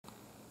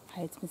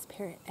Hi, it's Miss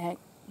Parrott at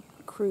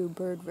CREW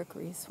Bird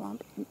Rookery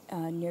Swamp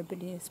near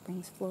Bonita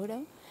Springs,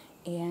 Florida.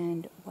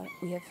 And what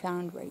we have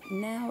found right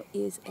now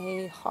is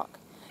a hawk.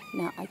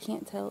 Now, I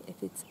can't tell if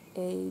it's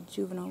a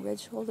juvenile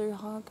red-shouldered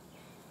hawk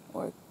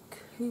or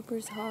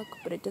Cooper's hawk,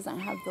 but it doesn't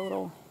have the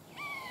little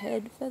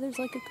head feathers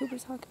like a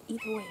Cooper's hawk.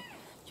 Either way,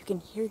 you can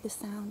hear the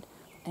sound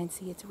and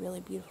see its really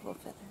beautiful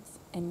feathers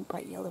and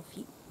bright yellow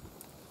feet.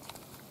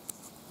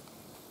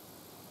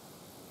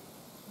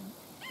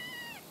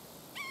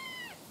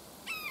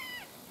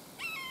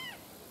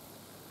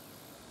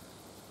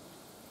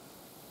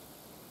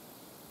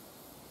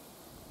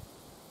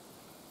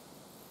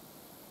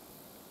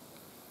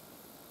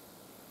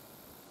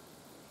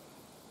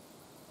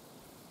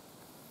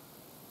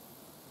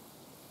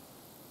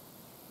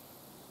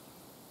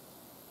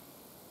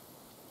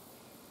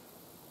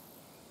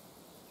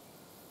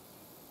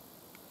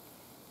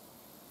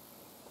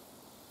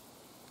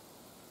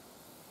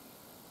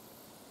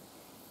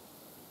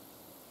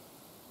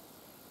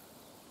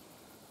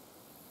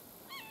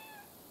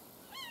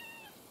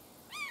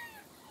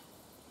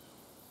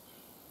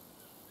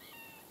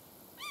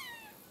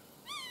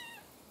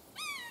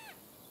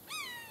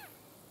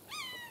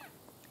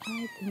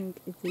 I think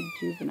it's a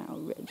juvenile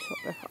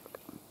red-shouldered hawk.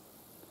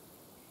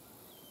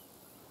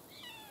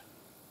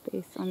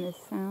 Based on this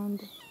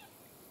sound.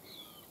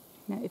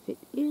 Now, if it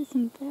is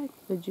in fact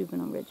a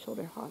juvenile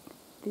red-shouldered hawk,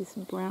 this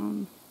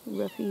brown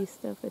ruffy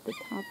stuff at the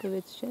top of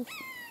its chest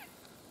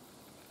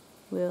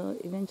will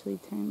eventually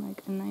turn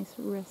like a nice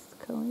rust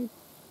color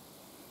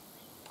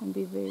and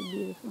be very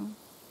beautiful.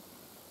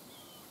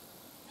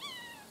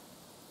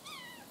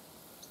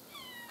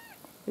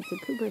 If it's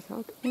a Cooper's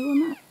hawk, it will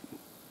not.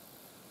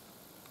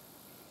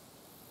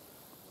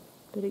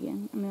 But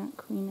again, I'm not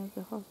queen of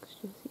the hawks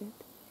just yet.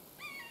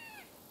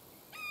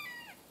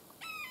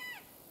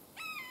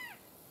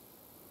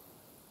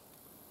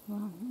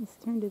 Wow, it's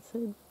turned its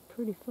head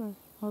pretty far,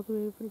 all the way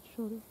over its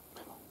shoulder.